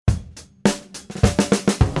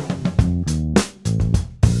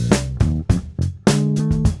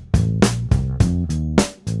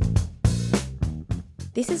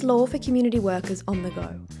This is Law for Community Workers on the Go,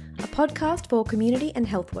 a podcast for community and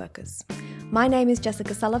health workers. My name is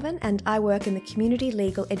Jessica Sullivan and I work in the Community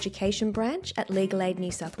Legal Education branch at Legal Aid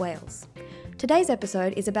New South Wales. Today's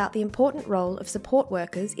episode is about the important role of support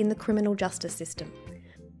workers in the criminal justice system.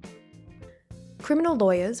 Criminal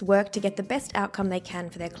lawyers work to get the best outcome they can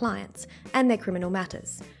for their clients and their criminal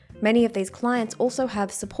matters. Many of these clients also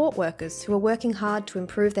have support workers who are working hard to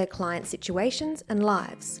improve their clients' situations and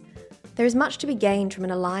lives. There is much to be gained from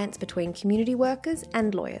an alliance between community workers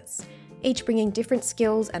and lawyers, each bringing different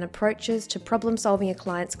skills and approaches to problem-solving a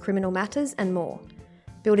client's criminal matters and more.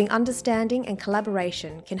 Building understanding and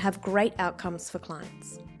collaboration can have great outcomes for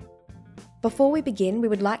clients. Before we begin, we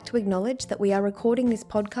would like to acknowledge that we are recording this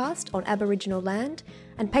podcast on Aboriginal land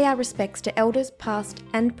and pay our respects to elders past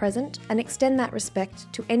and present and extend that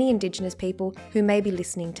respect to any Indigenous people who may be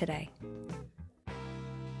listening today.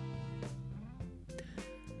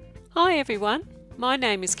 Hi everyone, my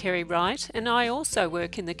name is Kerry Wright and I also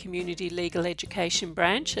work in the Community Legal Education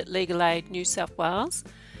branch at Legal Aid New South Wales.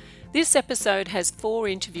 This episode has 4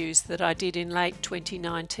 interviews that I did in late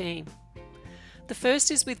 2019. The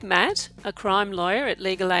first is with Matt, a crime lawyer at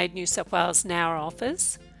Legal Aid New South Wales Nowra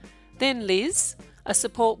office. Then Liz, a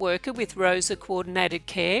support worker with Rosa Coordinated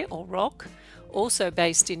Care, or ROC, also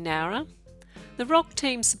based in Nowra. The ROC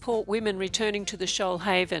team support women returning to the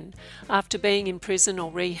Shoalhaven after being in prison or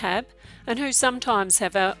rehab and who sometimes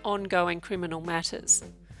have ongoing criminal matters.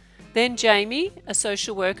 Then Jamie, a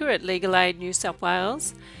social worker at Legal Aid New South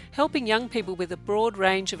Wales, helping young people with a broad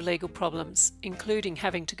range of legal problems, including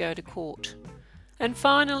having to go to court. And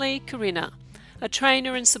finally, Corinna, a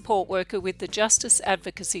trainer and support worker with the Justice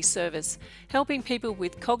Advocacy Service, helping people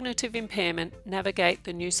with cognitive impairment navigate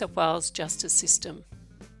the New South Wales justice system.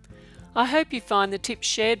 I hope you find the tips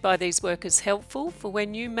shared by these workers helpful for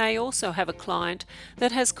when you may also have a client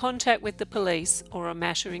that has contact with the police or a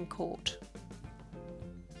matter in court.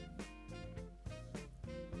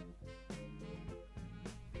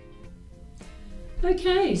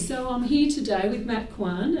 Okay, so I'm here today with Matt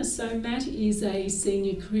Kwan. So Matt is a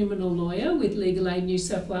senior criminal lawyer with Legal Aid New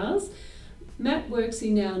South Wales. Matt works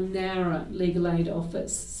in our Nowra Legal Aid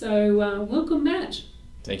office. So welcome, Matt.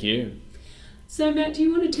 Thank you. So Matt, do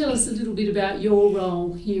you want to tell us a little bit about your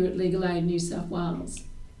role here at Legal Aid New South Wales?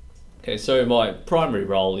 Okay, so my primary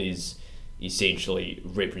role is essentially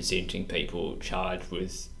representing people charged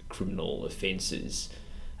with criminal offences,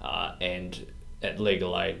 and at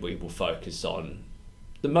Legal Aid we will focus on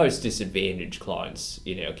the most disadvantaged clients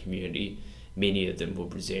in our community. Many of them will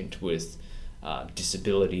present with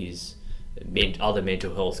disabilities, other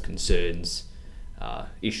mental health concerns,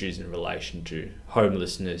 issues in relation to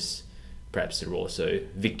homelessness. Perhaps they're also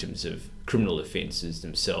victims of criminal offences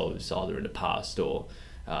themselves, either in the past or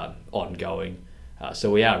ongoing. So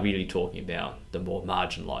we are really talking about the more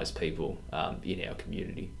marginalised people in our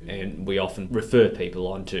community. And we often refer people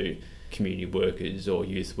on to community workers or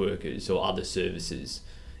youth workers or other services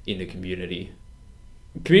in the community.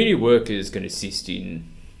 Community workers can assist in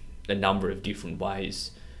a number of different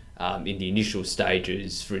ways. In the initial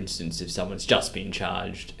stages, for instance, if someone's just been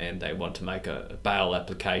charged and they want to make a bail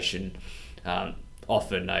application,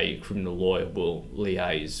 often a criminal lawyer will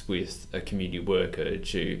liaise with a community worker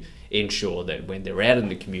to ensure that when they're out in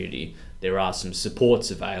the community, there are some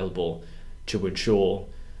supports available to ensure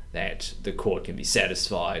that the court can be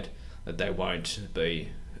satisfied that they won't be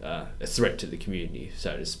a threat to the community,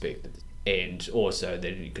 so to speak, and also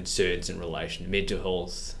that any concerns in relation to mental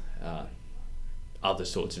health, other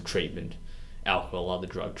sorts of treatment, alcohol, other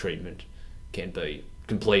drug treatment can be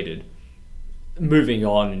completed. Moving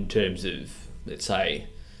on in terms of, let's say,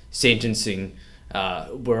 sentencing,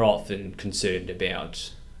 we're often concerned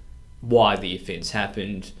about why the offence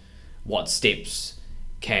happened, what steps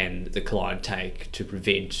can the client take to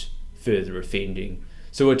prevent further offending.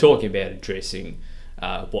 So we're talking about addressing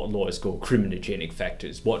what lawyers call criminogenic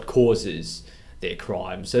factors, what causes their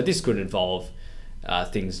crime. So this could involve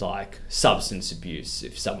things like substance abuse.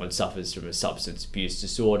 If someone suffers from a substance abuse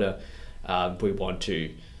disorder, we want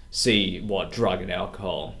to see what drug and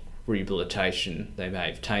alcohol rehabilitation they may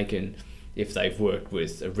have taken. If they've worked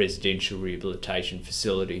with a residential rehabilitation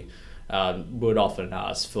facility, would often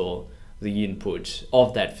ask for the input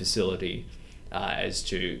of that facility as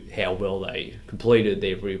to how well they completed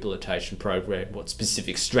their rehabilitation program, what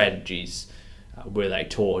specific strategies were they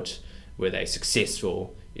taught, were they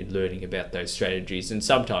successful in learning about those strategies, and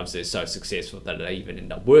sometimes they're so successful that they even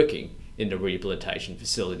end up working in the rehabilitation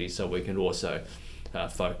facility, so we can also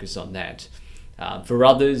focus on that. For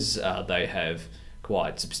others, they have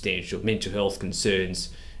quite substantial mental health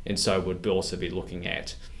concerns, and so would also be looking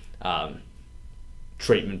at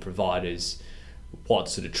treatment providers what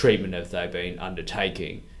sort of treatment have they been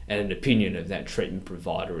undertaking, and an opinion of that treatment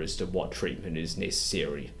provider as to what treatment is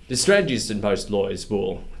necessary. The strategies that most lawyers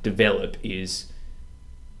will develop is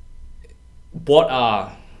what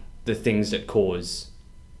are the things that cause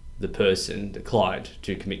the person, the client,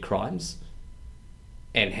 to commit crimes,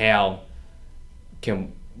 and how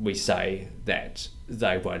can we say that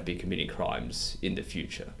they won't be committing crimes in the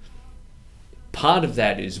future. Part of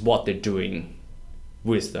that is what they're doing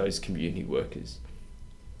with those community workers.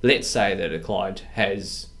 Let's say that a client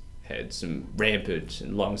has had some rampant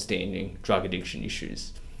and long-standing drug addiction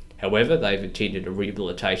issues. However, they've attended a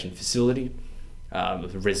rehabilitation facility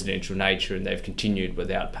of a residential nature, and they've continued with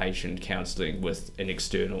outpatient counselling with an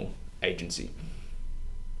external agency.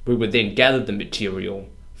 We would then gather the material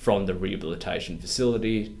from the rehabilitation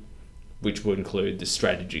facility, which would include the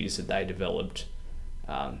strategies that they developed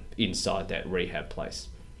inside that rehab place.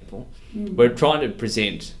 We're trying to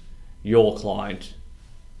present your client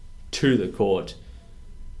to the court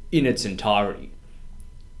in its entirety.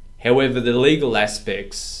 However, the legal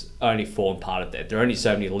aspects only form part of that. There are only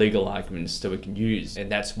so many legal arguments that we can use,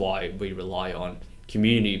 and that's why we rely on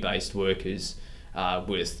community-based workers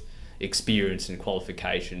with experience and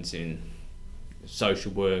qualifications in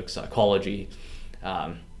social work, psychology,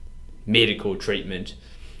 medical treatment.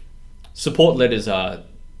 Support letters are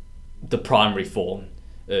the primary form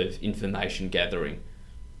of information gathering,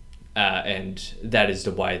 and that is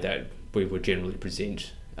the way that we would generally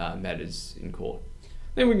present matters in court.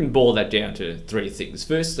 Then we can boil that down to three things.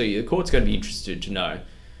 Firstly, the court's going to be interested to know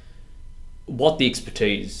what the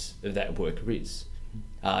expertise of that worker is.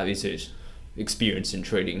 Is it experience in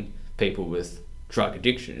treating people with drug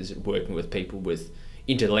addiction? Is it working with people with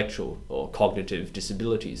intellectual or cognitive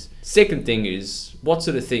disabilities? Second thing is, what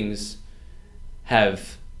sort of things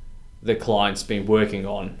have the clients been working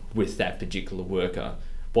on with that particular worker?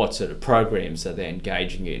 What sort of programs are they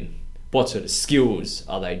engaging in? What sort of skills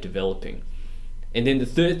are they developing? And then the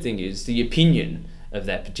third thing is the opinion of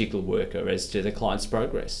that particular worker as to the client's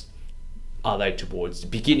progress. Are they towards the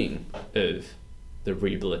beginning of the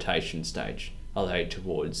rehabilitation stage? Are they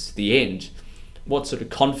towards the end? What sort of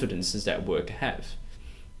confidence does that worker have?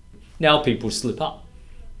 Now people slip up.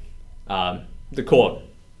 The court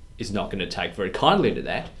is not going to take very kindly to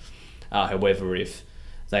that. However, if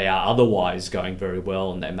they are otherwise going very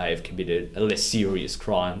well and they may have committed a less serious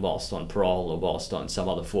crime whilst on parole or whilst on some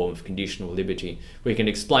other form of conditional liberty, we can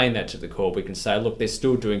explain that to the court. We can say, look, they're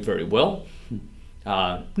still doing very well.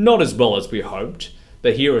 Not as well as we hoped,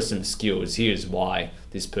 but here are some skills. Here's why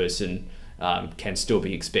this person can still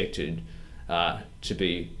be expected to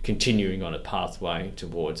be continuing on a pathway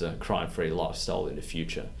towards a crime-free lifestyle in the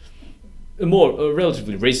future. A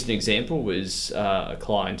relatively recent example was a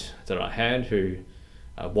client that I had who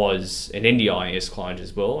was an NDIS client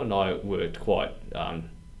as well, and I worked quite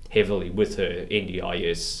heavily with her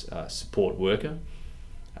NDIS support worker.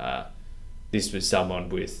 This was someone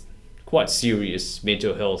with quite serious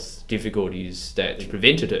mental health difficulties that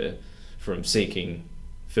prevented her from seeking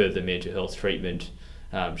further mental health treatment.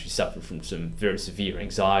 She suffered from some very severe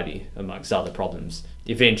anxiety, amongst other problems.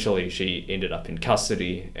 Eventually, she ended up in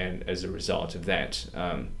custody, and as a result of that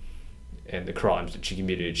and the crimes that she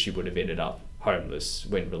committed, she would have ended up homeless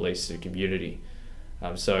when released to the community.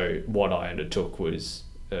 So what I undertook was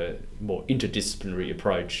a more interdisciplinary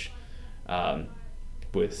approach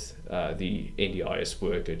with the NDIS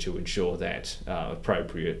worker to ensure that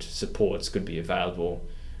appropriate supports could be available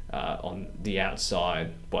on the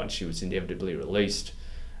outside once she was inevitably released.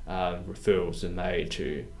 Referrals are made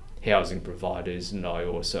to housing providers, and I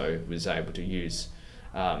also was able to use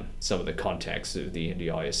some of the contacts of the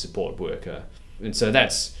NDIS support worker. And so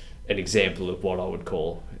that's an example of what I would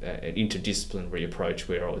call an interdisciplinary approach,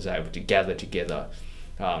 where I was able to gather together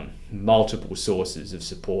multiple sources of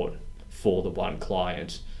support for the one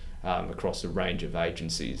client across a range of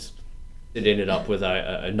agencies. It ended up with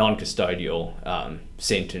a non-custodial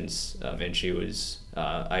sentence, and she was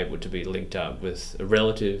able to be linked up with a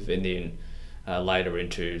relative, and then later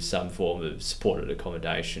into some form of supported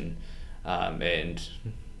accommodation. And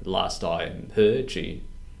last I heard, she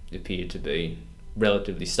appeared to be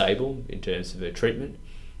relatively stable in terms of her treatment.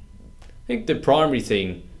 I think the primary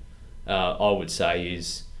thing I would say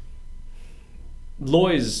is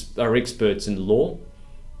lawyers are experts in law,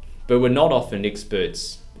 but we're not often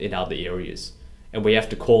experts in other areas, and we have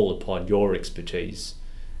to call upon your expertise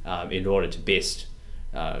in order to best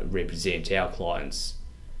represent our clients.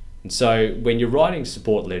 And so when you're writing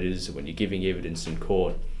support letters, when you're giving evidence in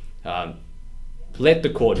court, let the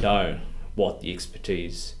court know what the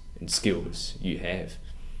expertise and skills you have.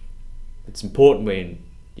 It's important when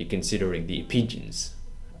you're considering the opinions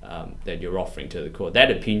that you're offering to the court.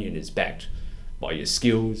 That opinion is backed by your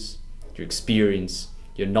skills, your experience,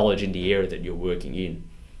 your knowledge in the area that you're working in.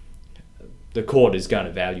 The court is going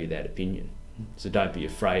to value that opinion, so don't be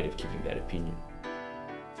afraid of giving that opinion.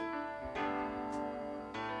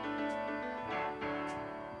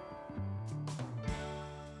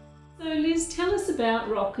 So Liz, tell us about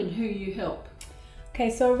ROC and who you help. Okay,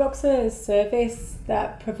 so ROC's a service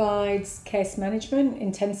that provides case management,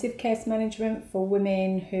 intensive case management for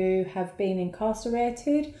women who have been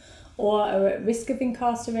incarcerated or are at risk of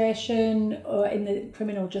incarceration or in the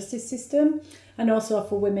criminal justice system, and also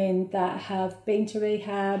for women that have been to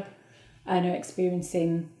rehab and are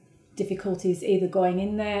experiencing difficulties either going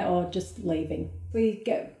in there or just leaving. We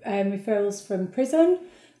get referrals from prison.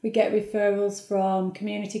 We get referrals from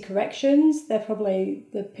community corrections. They're probably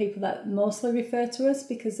the people that mostly refer to us,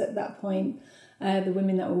 because at that point, the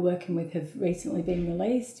women that we're working with have recently been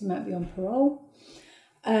released, might be on parole.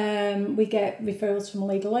 We get referrals from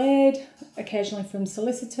legal aid, occasionally from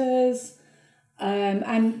solicitors,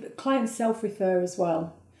 and clients self-refer as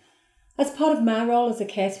well. As part of my role as a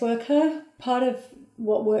caseworker, part of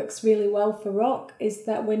what works really well for ROC is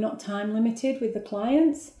that we're not time limited with the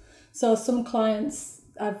clients. So some clients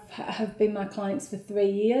have been my clients for 3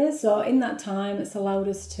 years. So in that time, it's allowed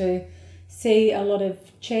us to see a lot of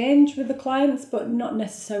change with the clients, but not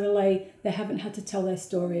necessarily they haven't had to tell their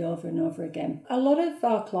story over and over again. A lot of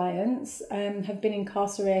our clients have been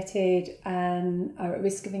incarcerated and are at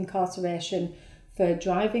risk of incarceration for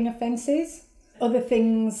driving offences. Other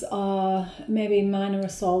things are maybe minor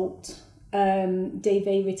assault,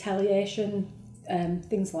 DV retaliation,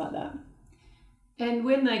 things like that. And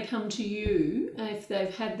when they come to you, if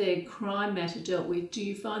they've had their crime matter dealt with, do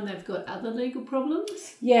you find they've got other legal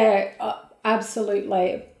problems? Yeah,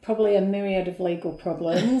 absolutely. Probably a myriad of legal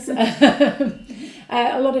problems.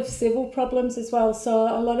 A lot of civil problems as well. So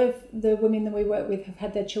a lot of the women that we work with have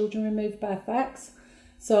had their children removed by fax.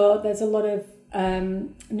 So there's a lot of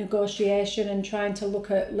negotiation and trying to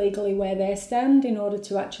look at legally where they stand in order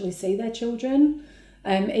to actually see their children,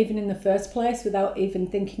 even in the first place, without even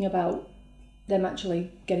thinking about them actually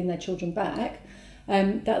getting their children back.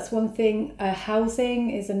 That's one thing.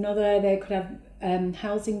 Housing is another. They could have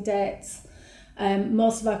housing debts.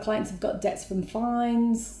 Most of our clients have got debts from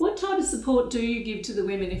fines. What type of support do you give to the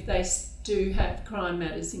women if they do have crime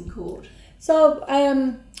matters in court? So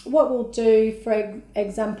what we'll do, for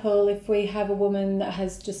example, if we have a woman that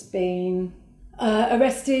has just been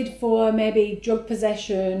arrested for maybe drug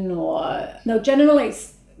possession, or generally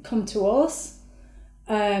it's come to us,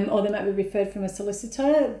 or they might be referred from a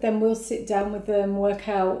solicitor, then we'll sit down with them, work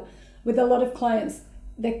out. With a lot of clients,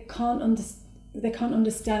 they can't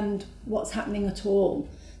understand what's happening at all.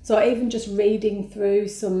 So even just reading through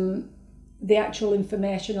the actual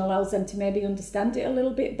information allows them to maybe understand it a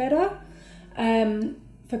little bit better.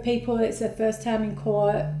 For people, it's their first time in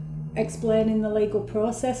court, explaining the legal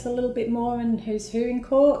process a little bit more and who's who in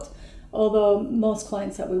court, although most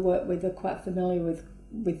clients that we work with are quite familiar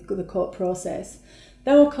with the court process.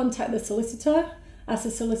 Then we'll contact the solicitor, ask the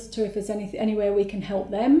solicitor if there's any way we can help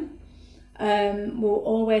them. We'll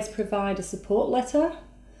always provide a support letter,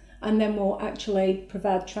 and then we'll actually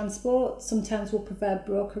provide transport. Sometimes we'll provide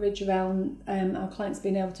brokerage around our clients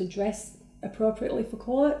being able to dress appropriately for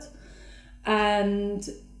court, and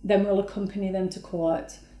then we'll accompany them to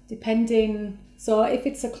court. So if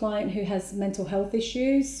it's a client who has mental health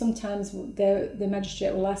issues, sometimes the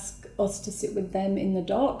magistrate will ask us to sit with them in the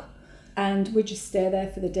dock, and we just stay there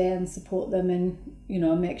for the day and support them, and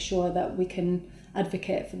make sure that we can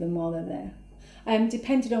advocate for them while they're there.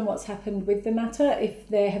 Depending on what's happened with the matter, if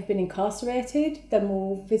they have been incarcerated, then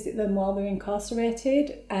we'll visit them while they're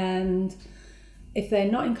incarcerated, and if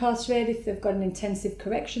they're not incarcerated, if they've got an intensive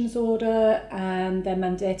corrections order and they're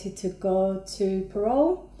mandated to go to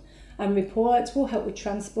parole and report, we'll help with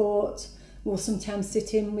transport. We'll sometimes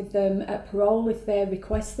sit in with them at parole if they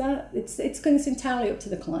request that. It's entirely up to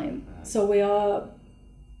the client. So we are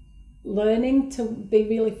learning to be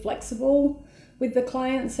really flexible with the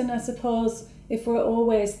clients, and I suppose if we're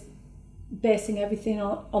always basing everything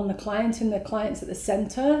on the client and the client's at the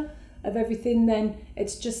centre of everything, then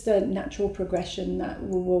it's just a natural progression that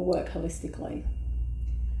will work holistically.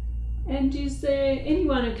 And is there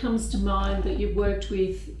anyone who comes to mind that you've worked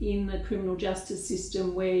with in the criminal justice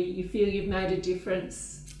system where you feel you've made a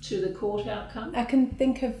difference to the court outcome? I can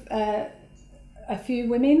think of a few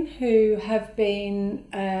women who have been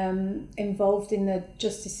involved in the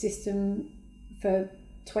justice system for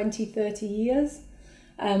 20, 30 years,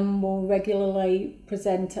 and will regularly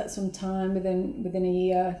present at some time within a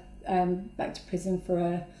year back to prison for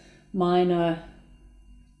a minor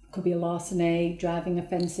could be larceny, driving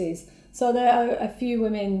offences. So there are a few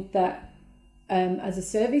women that, as a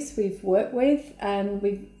service, we've worked with, and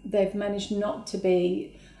they've managed not to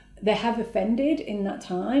be. They have offended in that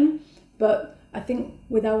time, but I think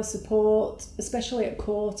with our support, especially at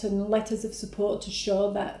court, and letters of support to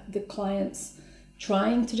show that the client's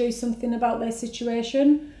trying to do something about their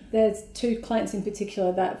situation. There's 2 clients in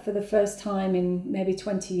particular that for the first time in maybe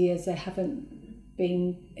 20 years, they haven't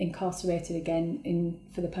been incarcerated again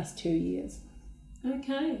for the past 2 years.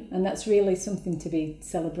 Okay. And that's really something to be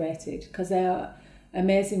celebrated because they are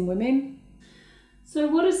amazing women. So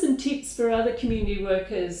what are some tips for other community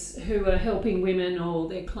workers who are helping women or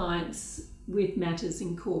their clients with matters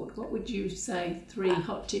in court? What would you say, 3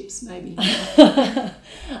 hot tips maybe?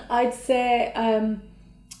 I'd say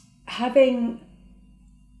having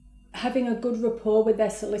a good rapport with their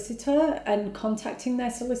solicitor and contacting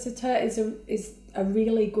their solicitor is a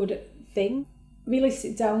really good thing. Really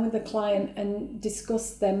sit down with the client and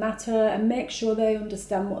discuss their matter and make sure they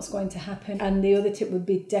understand what's going to happen. And the other tip would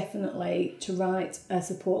be definitely to write a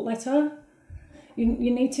support letter. You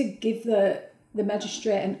need to give the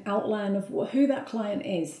magistrate an outline of who that client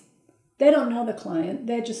is. They don't know the client,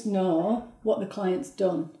 they just know what the client's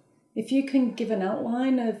done. If you can give an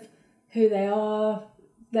outline of who they are,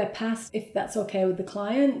 their past, if that's okay with the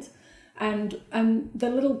client, and the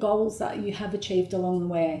little goals that you have achieved along the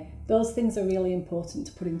way, those things are really important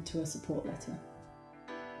to put into a support letter.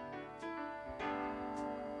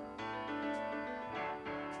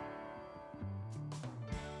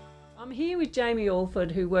 I'm here with Jamie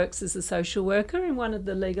Alford, who works as a social worker in one of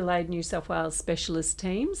the Legal Aid New South Wales specialist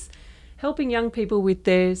teams, helping young people with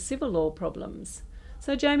their civil law problems.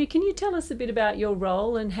 So Jamie, can you tell us a bit about your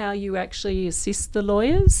role and how you actually assist the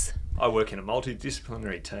lawyers? I work in a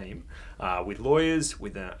multidisciplinary team with lawyers,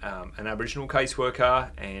 with an Aboriginal caseworker,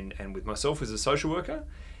 and with myself as a social worker.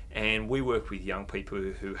 And we work with young people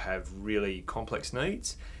who have really complex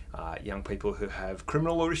needs, young people who have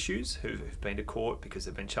criminal law issues, who've been to court because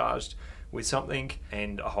they've been charged with something,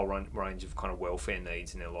 and a whole range of kind of welfare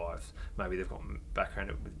needs in their lives. Maybe they've got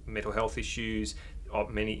background with mental health issues.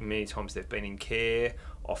 Many times they've been in care.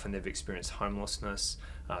 Often they've experienced homelessness,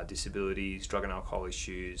 disabilities, drug and alcohol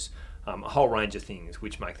issues, a whole range of things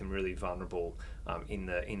which make them really vulnerable in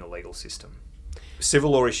the legal system.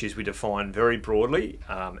 Civil law issues we define very broadly,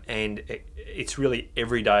 and it's really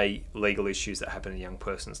everyday legal issues that happen in a young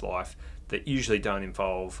person's life that usually don't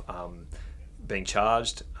involve being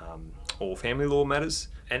charged or family law matters.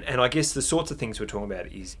 And I guess the sorts of things we're talking about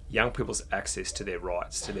is young people's access to their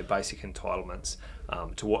rights, to their basic entitlements,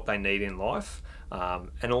 to what they need in life,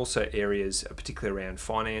 and also areas particularly around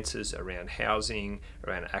finances, around housing,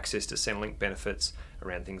 around access to Centrelink benefits,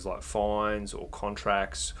 around things like fines or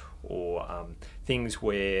contracts, or things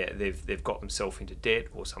where they've got themselves into debt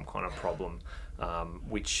or some kind of problem,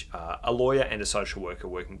 which a lawyer and a social worker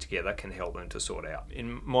working together can help them to sort out.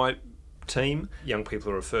 In my team, young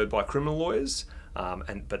people are referred by criminal lawyers,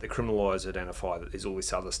 but the criminal lawyers identify that there's all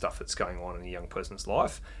this other stuff that's going on in a young person's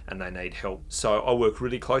life and they need help. So I work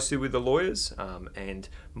really closely with the lawyers, and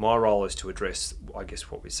my role is to address, I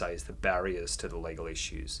guess what we say is the barriers to the legal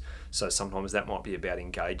issues. So sometimes that might be about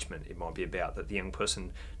engagement. It might be about that the young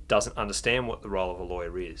person doesn't understand what the role of a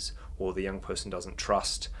lawyer is, or the young person doesn't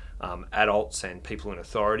trust adults and people in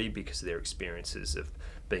authority because of their experiences of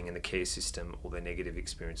being in the care system or their negative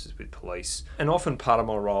experiences with police. And often part of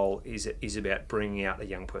my role is about bringing out a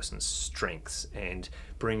young person's strengths and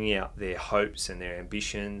bringing out their hopes and their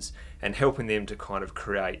ambitions and helping them to kind of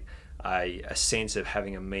create a sense of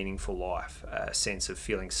having a meaningful life, a sense of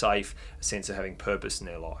feeling safe, a sense of having purpose in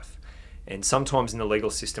their life. And sometimes in the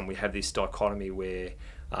legal system we have this dichotomy where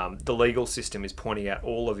the legal system is pointing out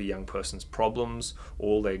all of a young person's problems,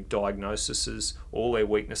 all their diagnoses, all their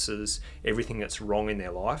weaknesses, everything that's wrong in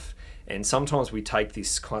their life. And sometimes we take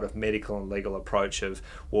this kind of medical and legal approach of,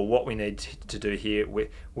 well, what we need to do here,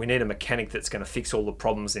 we need a mechanic that's going to fix all the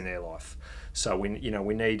problems in their life. So we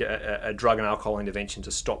need a drug and alcohol intervention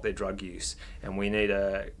to stop their drug use, and we need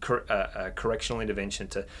a correctional intervention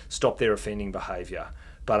to stop their offending behaviour.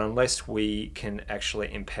 But unless we can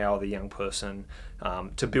actually empower the young person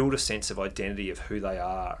to build a sense of identity of who they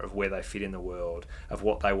are, of where they fit in the world, of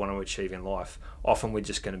what they want to achieve in life, often we're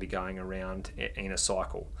just going to be going around in a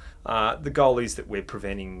cycle. The goal is that we're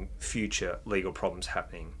preventing future legal problems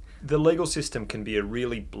happening. The legal system can be a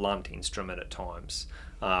really blunt instrument at times.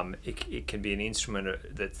 It can be an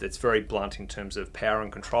instrument that's very blunt in terms of power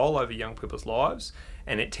and control over young people's lives,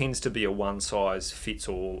 and it tends to be a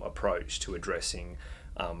one-size-fits-all approach to addressing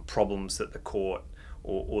problems that the court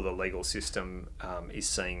or the legal system is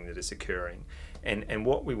seeing that it's occurring. And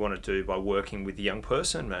what we want to do by working with the young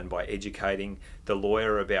person and by educating the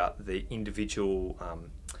lawyer about the individual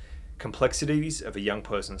complexities of a young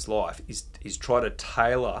person's life is try to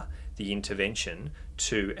tailor the intervention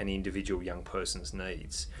to an individual young person's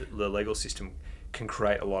needs. The legal system can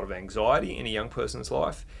create a lot of anxiety in a young person's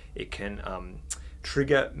life. It can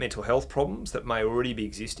trigger mental health problems that may already be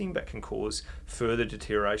existing but can cause further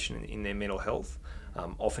deterioration in their mental health.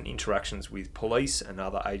 Often interactions with police and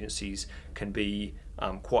other agencies can be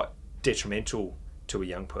quite detrimental to a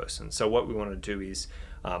young person. So what we want to do is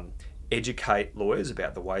educate lawyers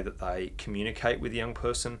about the way that they communicate with a young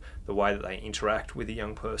person, the way that they interact with a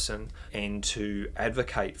young person, and to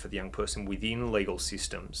advocate for the young person within legal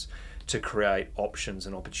systems to create options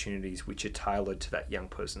and opportunities which are tailored to that young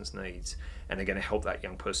person's needs and are going to help that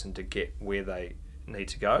young person to get where they need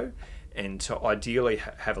to go, and to ideally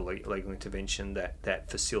have a legal intervention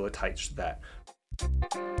that facilitates that.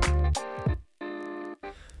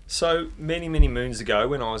 So many moons ago,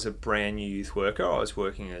 when I was a brand new youth worker, I was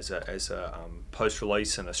working as a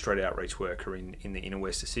post-release and a street outreach worker in the inner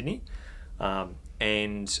west of Sydney.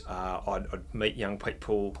 And I'd meet young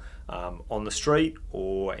people on the street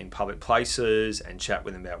or in public places and chat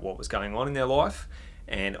with them about what was going on in their life.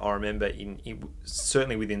 And I remember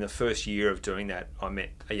certainly within the first year of doing that, I met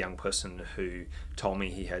a young person who told me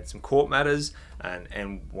he had some court matters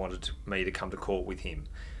and wanted me to come to court with him.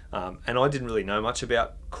 And I didn't really know much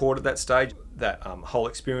about court at that stage. That whole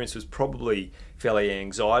experience was probably fairly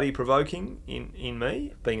anxiety provoking in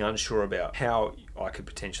me, being unsure about how I could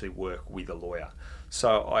potentially work with a lawyer.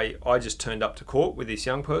 So I just turned up to court with this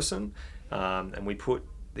young person, and we put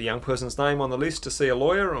the young person's name on the list to see a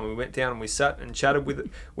lawyer, and we went down and we sat and chatted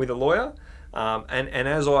with a lawyer. And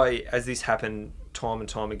as this happened time and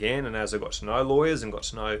time again, and as I got to know lawyers and got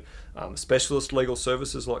to know specialist legal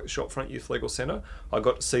services like Shopfront Youth Legal Centre, I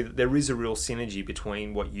got to see that there is a real synergy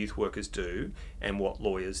between what youth workers do and what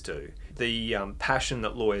lawyers do. The passion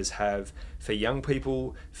that lawyers have for young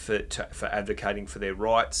people, for advocating for their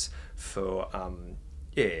rights, for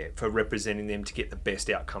representing them to get the best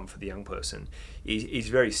outcome for the young person is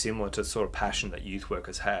very similar to the sort of passion that youth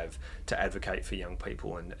workers have to advocate for young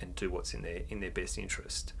people and do what's in their best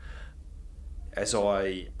interest. As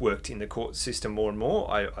I worked in the court system more and more,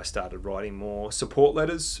 I started writing more support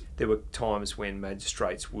letters. There were times when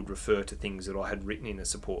magistrates would refer to things that I had written in a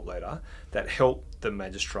support letter that helped the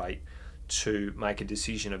magistrate to make a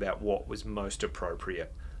decision about what was most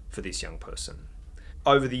appropriate for this young person.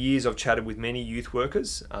 Over the years, I've chatted with many youth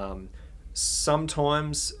workers.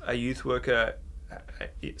 Sometimes youth workers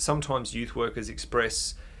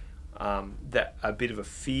express that a bit of a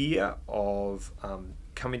fear of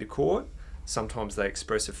coming to court. Sometimes they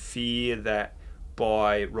express a fear that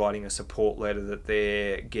by writing a support letter that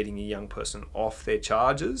they're getting a young person off their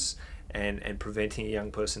charges and preventing a young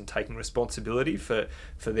person taking responsibility for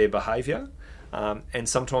their behaviour. And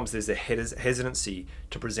sometimes there's a hesitancy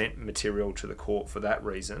to present material to the court for that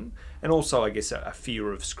reason. And also, I guess, a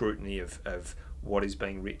fear of scrutiny of what is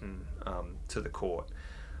being written to the court.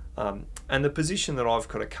 And the position that I've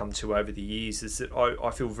kind of come to over the years is that I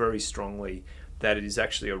feel very strongly that it is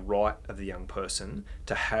actually a right of the young person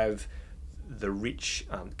to have the rich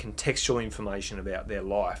contextual information about their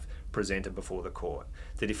life presented before the court.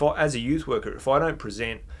 That if I, as a youth worker, if I don't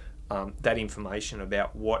present that information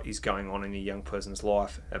about what is going on in a young person's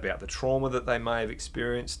life, about the trauma that they may have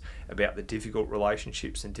experienced, about the difficult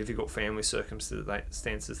relationships and difficult family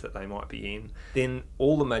circumstances that they might be in, then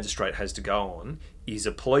all the magistrate has to go on is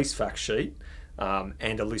a police fact sheet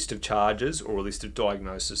and a list of charges or a list of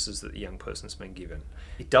diagnoses that the young person's been given.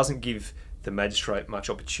 It doesn't give the magistrate much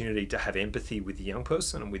opportunity to have empathy with the young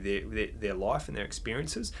person and with their life and their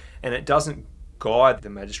experiences, and it doesn't guide the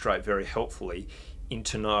magistrate very helpfully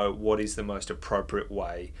into know what is the most appropriate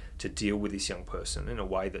way to deal with this young person in a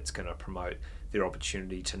way that's going to promote their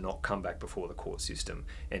opportunity to not come back before the court system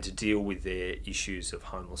and to deal with their issues of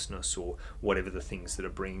homelessness or whatever the things that are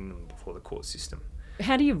bringing them before the court system.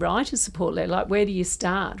 How do you write a support letter? Like, where do you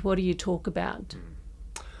start? What do you talk about?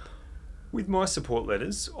 With my support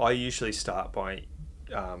letters, I usually start by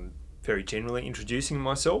very generally introducing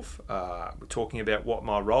myself. We're talking about what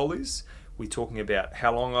my role is. We're talking about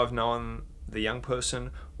how long I've known the young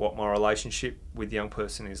person, what my relationship with the young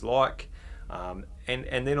person is like, and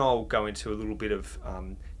then I'll go into a little bit of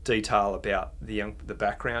detail about the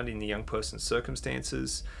background in the young person's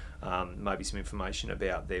circumstances, maybe some information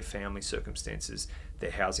about their family circumstances,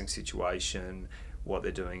 their housing situation, what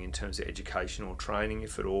they're doing in terms of education or training,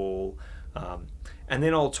 if at all, And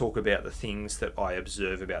then I'll talk about the things that I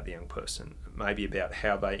observe about the young person, maybe about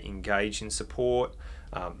how they engage in support,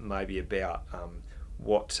 maybe about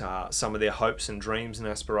what some of their hopes and dreams and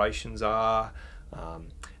aspirations are.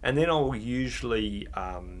 And then I'll usually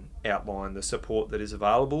outline the support that is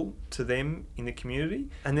available to them in the community.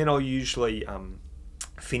 And then I'll usually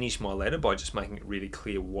finish my letter by just making it really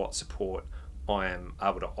clear what support I am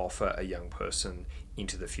able to offer a young person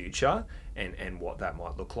into the future and what that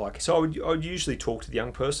might look like. So I would usually talk to the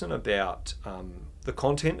young person about the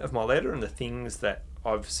content of my letter and the things that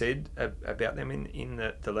I've said about them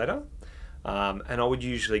in the letter. And I would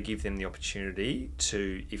usually give them the opportunity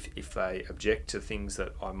to, if they object to things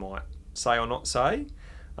that I might say or not say,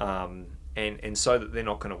 and so that they're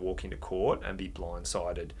not going to walk into court and be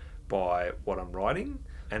blindsided by what I'm writing.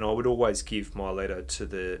 And I would always give my letter to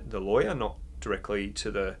the lawyer, not directly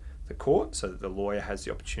to the court, so that the lawyer has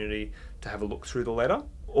the opportunity to have a look through the letter.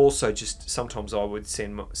 Also, just sometimes I would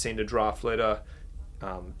send a draft letter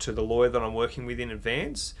to the lawyer that I'm working with in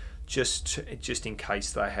advance, just in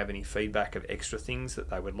case they have any feedback of extra things that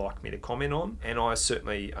they would like me to comment on. And I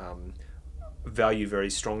certainly value very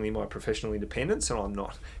strongly my professional independence, and I'm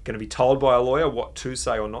not going to be told by a lawyer what to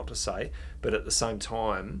say or not to say, but at the same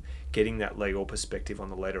time, getting that legal perspective on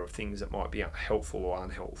the letter of things that might be helpful or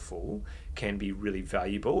unhelpful can be really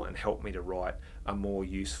valuable and help me to write a more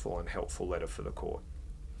useful and helpful letter for the court.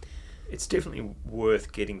 It's definitely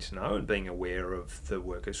worth getting to know and being aware of the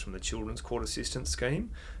workers from the Children's Court Assistance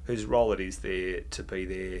Scheme, whose role it is there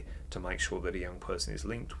to make sure that a young person is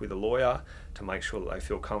linked with a lawyer, to make sure that they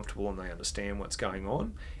feel comfortable and they understand what's going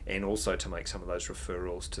on, and also to make some of those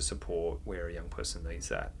referrals to support where a young person needs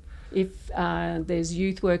that. If there's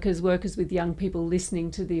youth workers with young people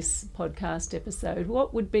listening to this podcast episode,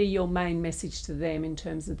 what would be your main message to them in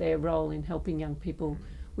terms of their role in helping young people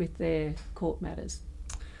with their court matters?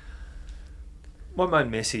 My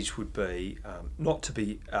main message would be not to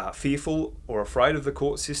be fearful or afraid of the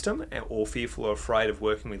court system or fearful or afraid of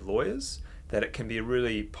working with lawyers, that it can be a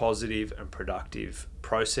really positive and productive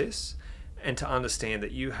process, and to understand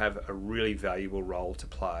that you have a really valuable role to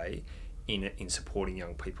play in supporting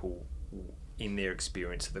young people in their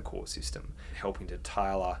experience of the court system, helping to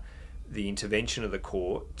tailor the intervention of the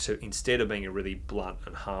court to, instead of being a really blunt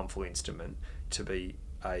and harmful instrument, to be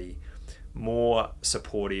a more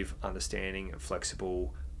supportive, understanding and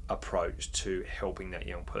flexible approach to helping that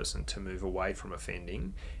young person to move away from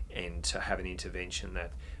offending and to have an intervention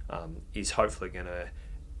that is hopefully going to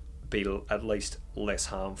be at least less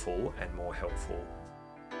harmful and more helpful.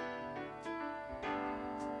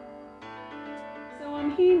 So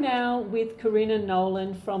I'm here now with Corinna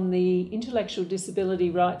Nolan from the Intellectual Disability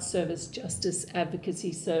Rights Service Justice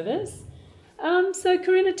Advocacy Service. So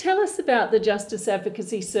Corinna, tell us about the Justice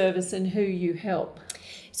Advocacy Service and who you help.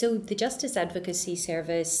 So the Justice Advocacy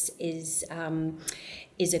Service is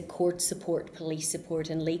a court support, police support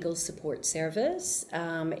and legal support service.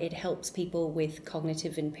 It helps people with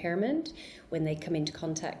cognitive impairment when they come into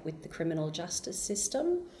contact with the criminal justice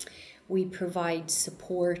system. We provide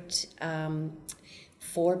support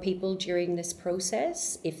for people during this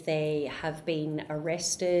process if they have been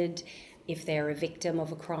arrested, if they're a victim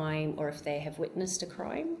of a crime, or if they have witnessed a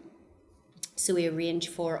crime. So we arrange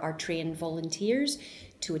for our trained volunteers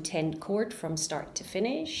to attend court from start to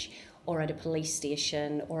finish, or at a police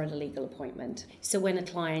station, or at a legal appointment. So when a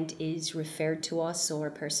client is referred to us or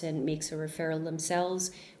a person makes a referral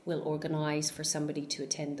themselves, we'll organise for somebody to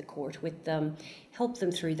attend the court with them, help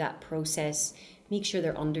them through that process, make sure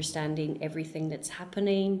they're understanding everything that's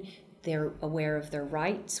happening, they're aware of their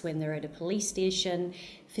rights when they're at a police station,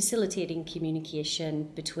 facilitating communication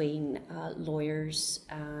between lawyers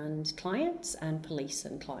and clients and police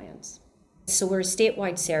and clients. So we're a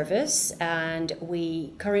statewide service and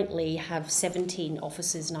we currently have 17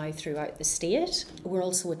 offices now throughout the state. We're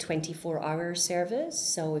also a 24-hour service,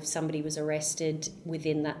 so if somebody was arrested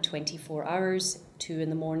within that 24 hours, 2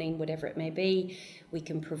 a.m, whatever it may be, we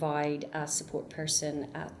can provide a support person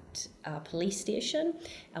at a police station,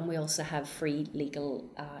 and we also have free legal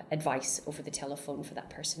advice over the telephone for that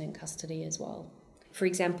person in custody as well. For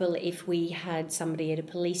example, if we had somebody at a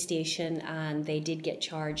police station and they did get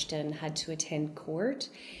charged and had to attend court,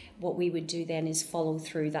 what we would do then is follow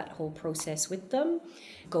through that whole process with them,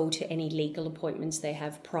 go to any legal appointments they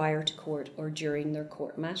have prior to court or during their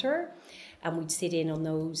court matter, and we'd sit in on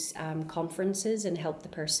those conferences and help the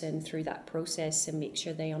person through that process and make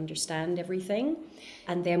sure they understand everything.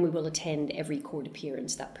 And then we will attend every court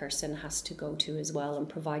appearance that person has to go to as well and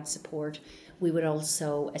provide support. We would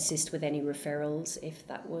also assist with any referrals if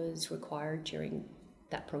that was required during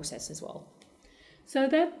that process as well. So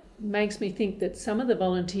that makes me think that some of the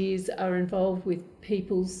volunteers are involved with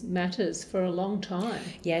people's matters for a long time.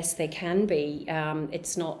 Yes, they can be.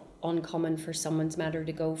 It's not uncommon for someone's matter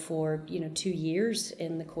to go for 2 years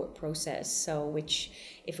in the court process, so which,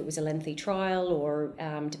 if it was a lengthy trial or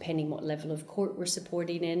depending what level of court we're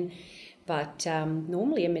supporting in, but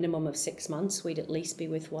normally a minimum of 6 months we'd at least be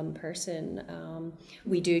with one person.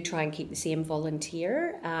 We do try and keep the same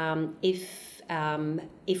volunteer.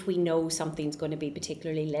 If we know something's going to be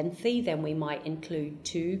particularly lengthy, then we might include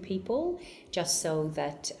 2 people, just so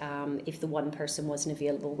that if the one person wasn't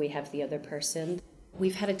available, we have the other person.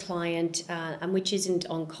 We've had a client, and which isn't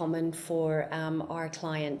uncommon for our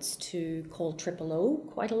clients to call 000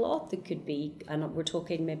 quite a lot. There could be, and we're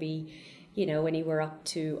talking maybe, anywhere up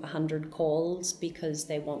to 100 calls because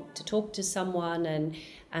they want to talk to someone,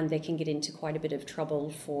 and they can get into quite a bit of trouble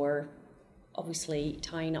for obviously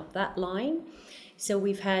tying up that line. So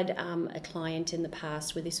we've had a client in the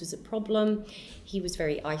past where this was a problem. He was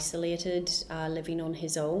very isolated, living on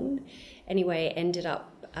his own. Anyway, ended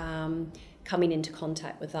up coming into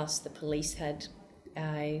contact with us. The police had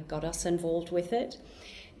got us involved with it.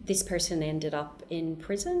 This person ended up in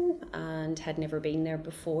prison and had never been there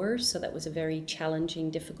before, so that was a very challenging,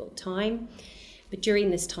 difficult time. But during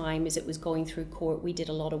this time, as it was going through court, we did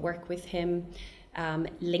a lot of work with him,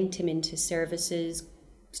 linked him into services,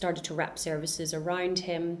 started to wrap services around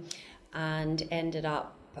him, and ended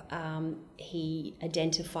up he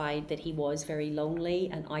identified that he was very lonely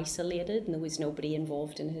and isolated, and there was nobody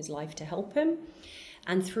involved in his life to help him.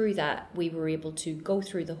 And through that, we were able to go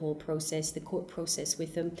through the whole process, the court process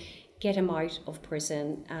with him, get him out of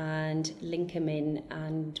prison and link him in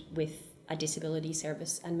and with a disability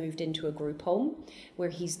service, and moved into a group home where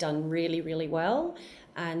he's done really, really well,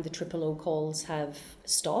 and the 000 calls have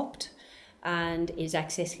stopped, and is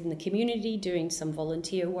accessing the community, doing some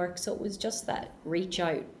volunteer work. So it was just that reach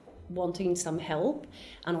out, wanting some help,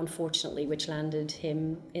 and unfortunately which landed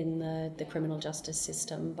him in the criminal justice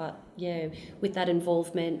system. But yeah, with that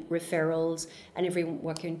involvement, referrals, and everyone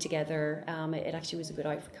working together, it actually was a good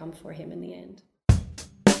outcome for him in the end.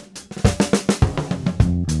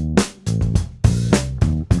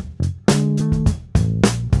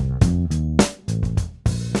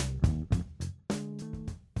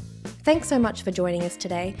 Thanks so much for joining us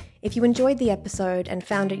today. If you enjoyed the episode and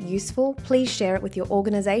found it useful, please share it with your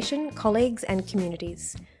organisation, colleagues and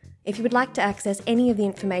communities. If you would like to access any of the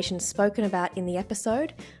information spoken about in the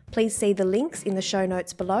episode, please see the links in the show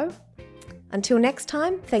notes below. Until next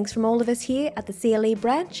time, thanks from all of us here at the CLE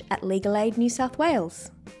branch at Legal Aid New South Wales.